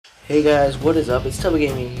Hey guys, what is up? It's Tubby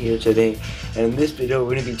Gaming here today, and in this video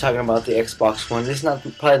we're going to be talking about the Xbox One. This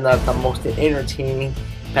is probably not the most entertaining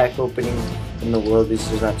pack opening in the world.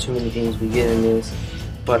 There's not too many things we get in this,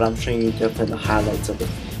 but I'm showing you definitely the highlights of it.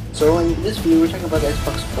 So in this video we're talking about the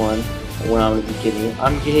Xbox One and when I'm going to be getting it.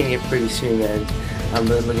 I'm getting it pretty soon, guys. I'm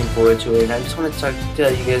really looking forward to it, and I just want to tell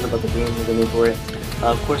you guys about the games we're getting for it.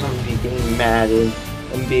 Of course, I'm going to be getting Madden,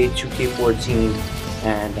 NBA 2K14,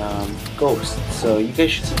 and Ghost. So you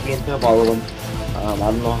guys should see the gameplay of all of them. I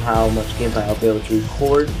don't know how much gameplay I'll be able to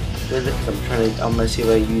record with it. I'm gonna see if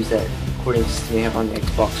I use that recording system they have on the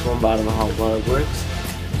Xbox One, but I don't know how well it works.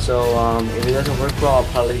 So if it doesn't work well, I'll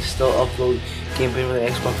probably still upload gameplay for the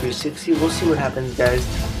Xbox 360. We'll see what happens, guys.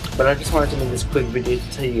 But I just wanted to make this quick video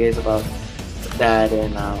to tell you guys about that,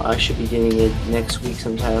 and I should be getting it next week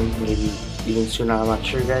sometime, maybe even sooner. I'm not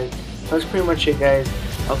sure, guys. That's pretty much it, guys.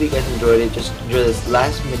 I hope you guys enjoyed it. Just enjoy this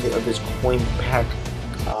last minute of this coin pack.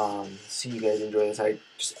 See you guys enjoy this. I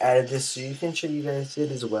just added this so you can show you guys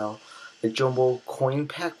it as well. The jumbo coin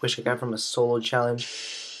pack, which I got from a solo challenge.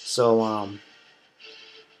 So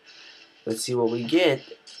let's see what we get.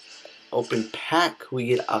 Open pack. We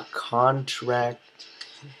get a contract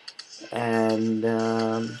and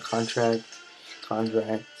contract.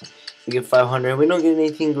 We get 500. We don't get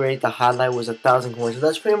anything great. The highlight was 1,000 coins. So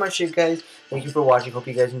that's pretty much it, guys. Thank you for watching. Hope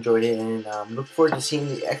you guys enjoyed it, and look forward to seeing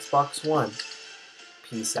the Xbox One.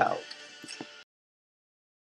 Peace out.